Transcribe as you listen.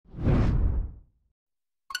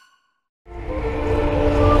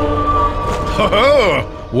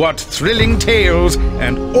ho! What thrilling tales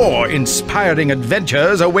and awe-inspiring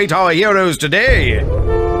adventures await our heroes today!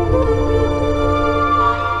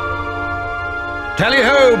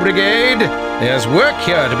 Tally-ho, Brigade! There's work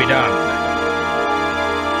here to be done.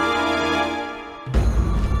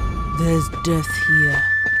 There's death here.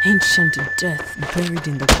 Ancient death buried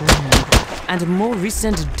in the ground. And a more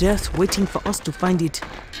recent death waiting for us to find it.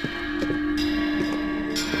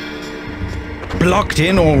 Blocked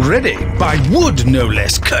in already? By wood, no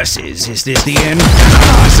less. Curses! Is this the end?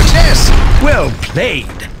 Ah, success! Well played!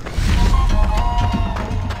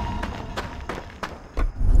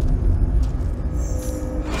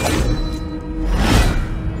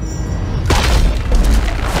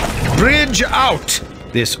 Bridge out!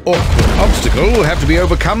 This awkward obstacle will have to be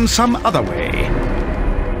overcome some other way.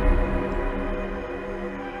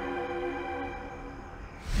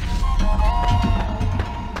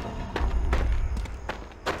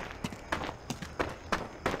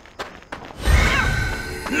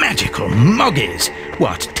 Magical moggies!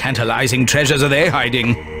 What tantalizing treasures are they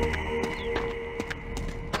hiding?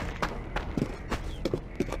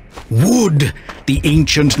 Wood! The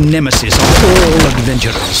ancient nemesis of all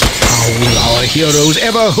adventurers. How will our heroes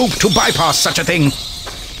ever hope to bypass such a thing?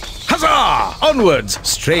 Huzzah! Onwards,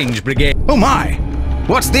 strange brigade. Oh my!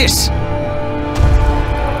 What's this?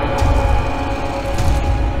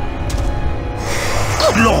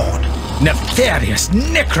 Good Lord! Nefarious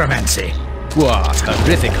necromancy! What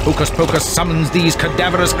horrific hocus-pocus summons these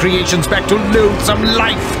cadaverous creations back to loathsome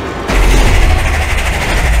life?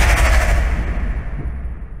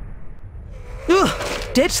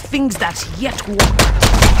 Ugh! Dead things that yet walk.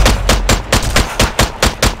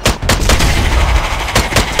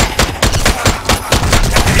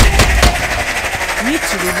 Need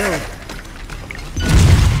to reload.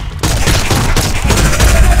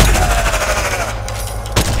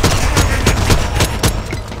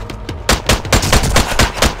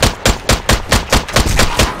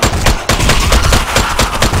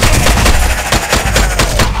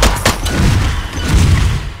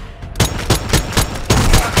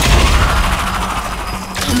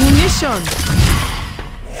 Ammunition.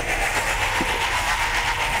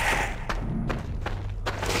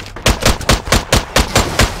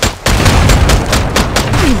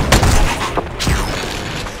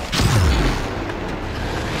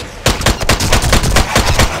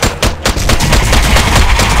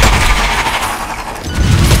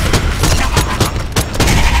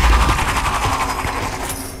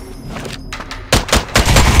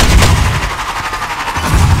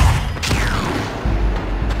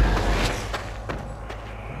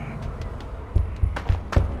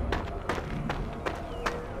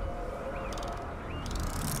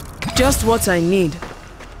 Just what I need.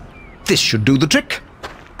 This should do the trick.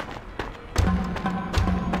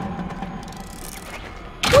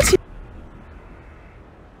 What?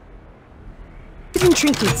 Even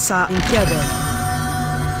trinkets are incredible.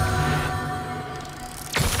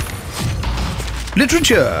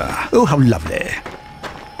 Literature. Oh, how lovely.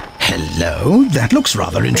 Hello, that looks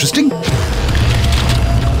rather interesting.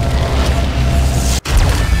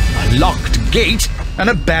 A locked gate, an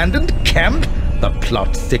abandoned camp. The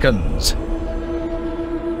plot thickens.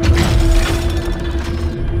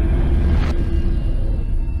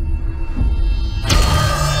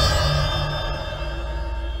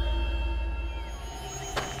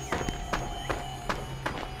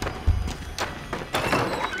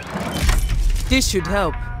 This should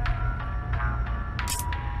help.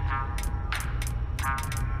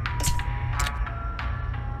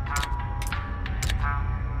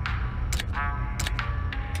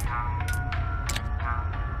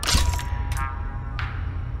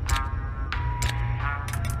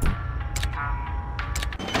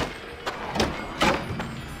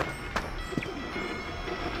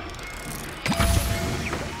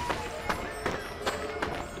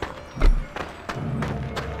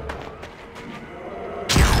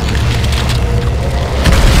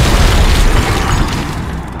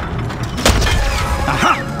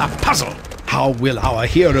 A puzzle! How will our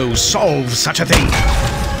heroes solve such a thing?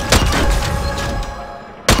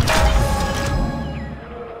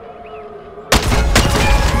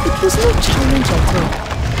 It was no challenge at all.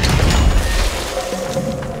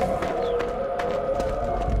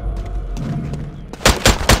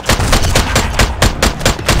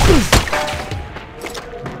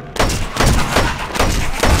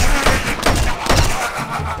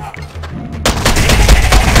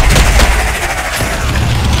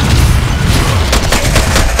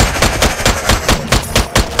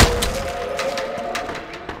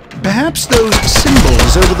 Perhaps those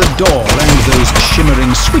symbols over the door and those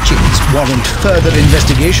shimmering switches warrant further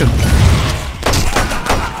investigation.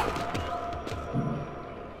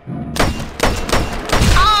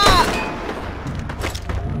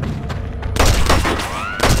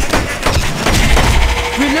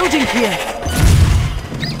 building here.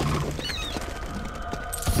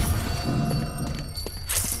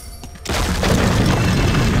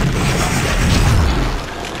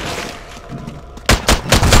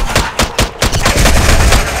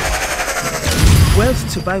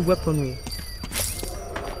 Wealth to buy weaponry.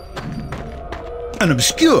 An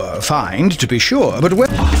obscure find, to be sure, but well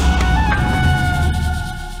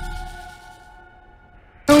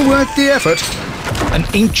worth the effort. An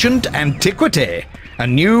ancient antiquity. A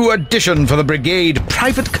new addition for the Brigade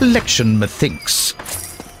private collection, methinks.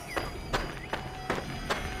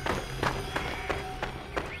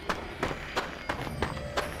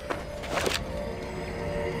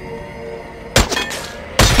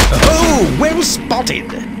 Oh, well spotted.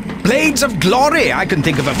 Blades of Glory. I can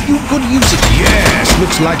think of a few good uses. Yes,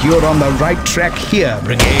 looks like you're on the right track here,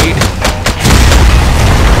 Brigade.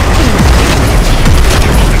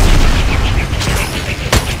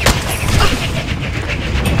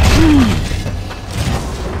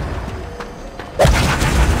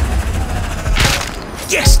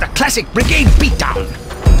 Yes, the classic Brigade beatdown.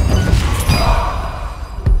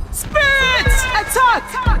 Spirits! Attack!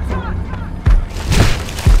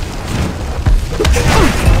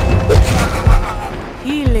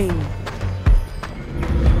 Healing.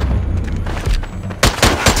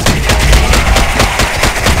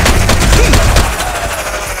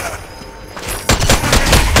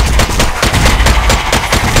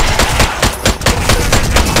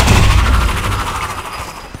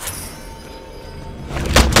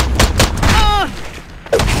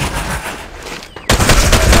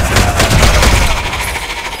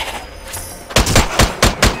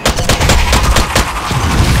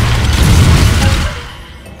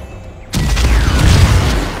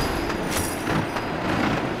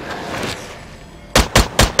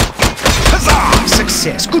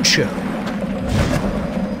 Success, good show.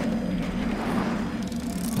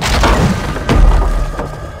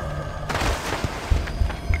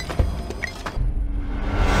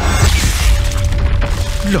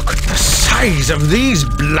 Look at the size of these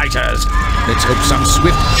blighters. Let's hope some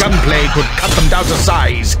swift gunplay could cut them down to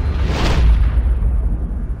size.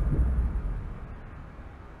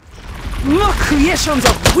 More creations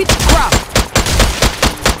of witchcraft!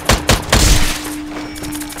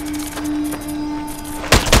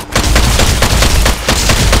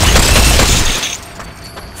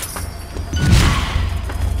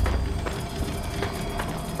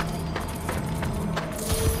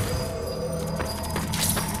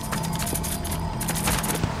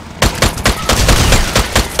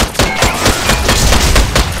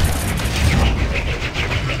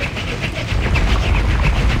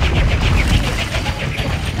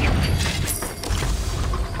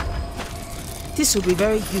 This will be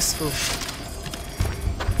very useful.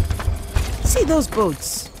 See those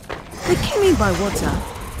boats? They came in by water,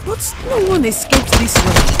 but no one escaped this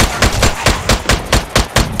way.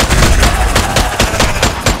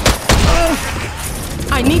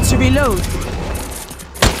 I need to reload.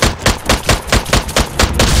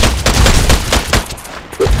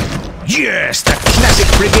 Yes, the classic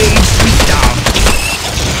Brigade beatdown.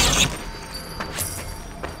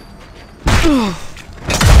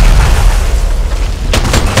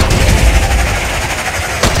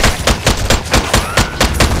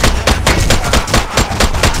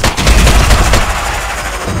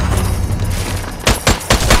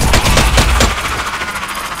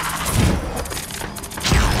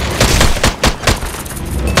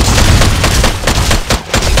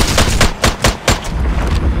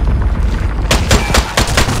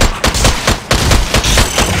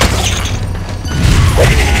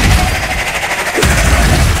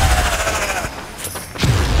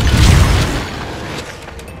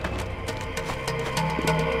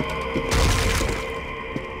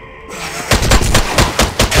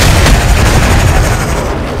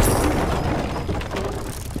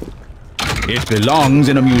 It belongs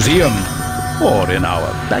in a museum, or in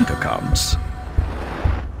our bank accounts.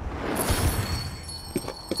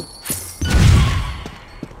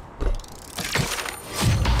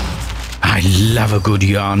 I love a good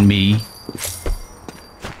yarn, me.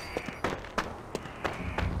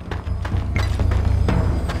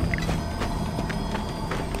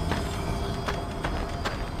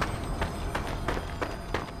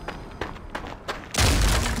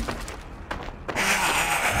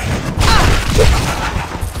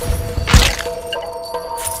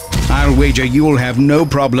 I'll wager you'll have no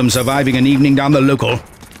problem surviving an evening down the local.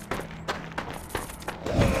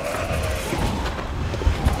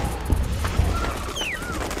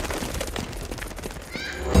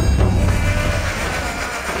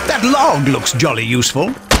 That log looks jolly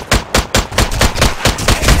useful.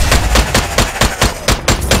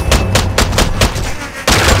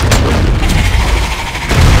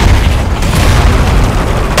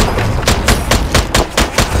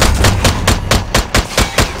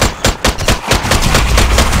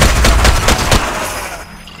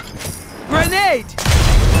 Grenade!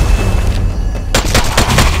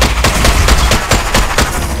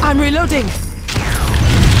 I'm reloading.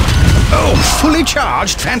 Oh, fully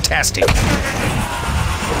charged? Fantastic.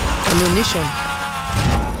 Ammunition.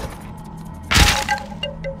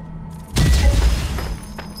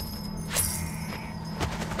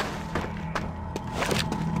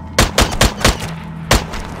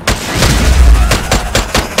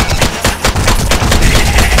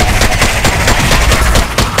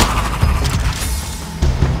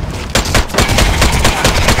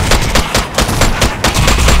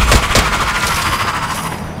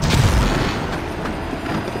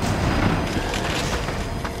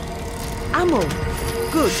 Ammo.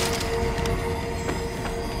 Good.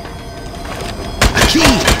 A key!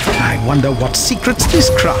 I wonder what secrets this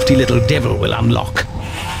crafty little devil will unlock.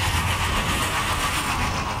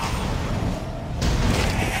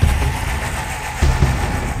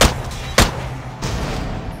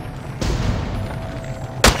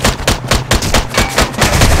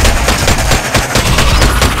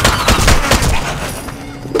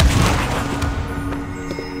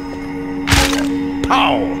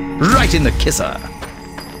 Pow! Right in the kisser.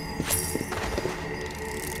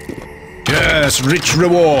 Yes, rich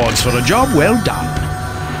rewards for a job well done.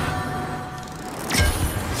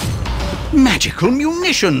 Magical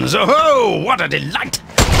munitions! Oh, what a delight!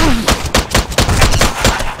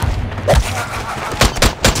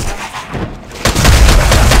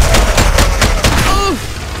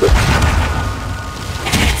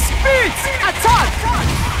 Spirits! Attack!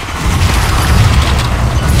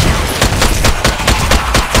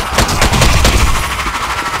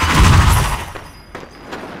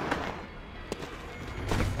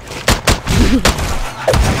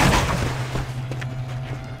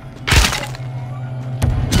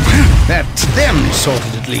 That's them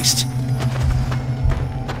sorted at least.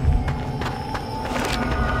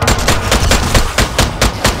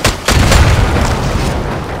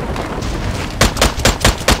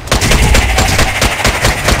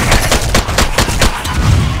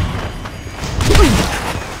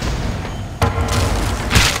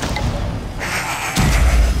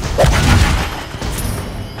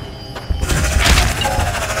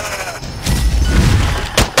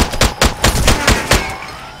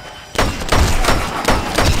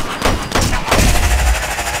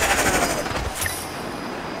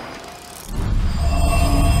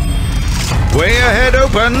 Way ahead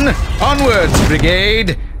open! Onwards,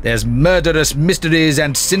 Brigade! There's murderous mysteries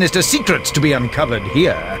and sinister secrets to be uncovered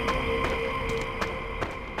here.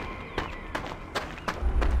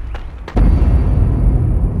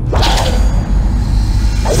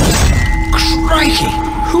 Crikey!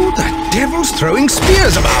 Who the devil's throwing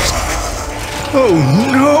spears about? Oh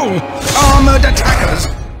no! Armored attackers!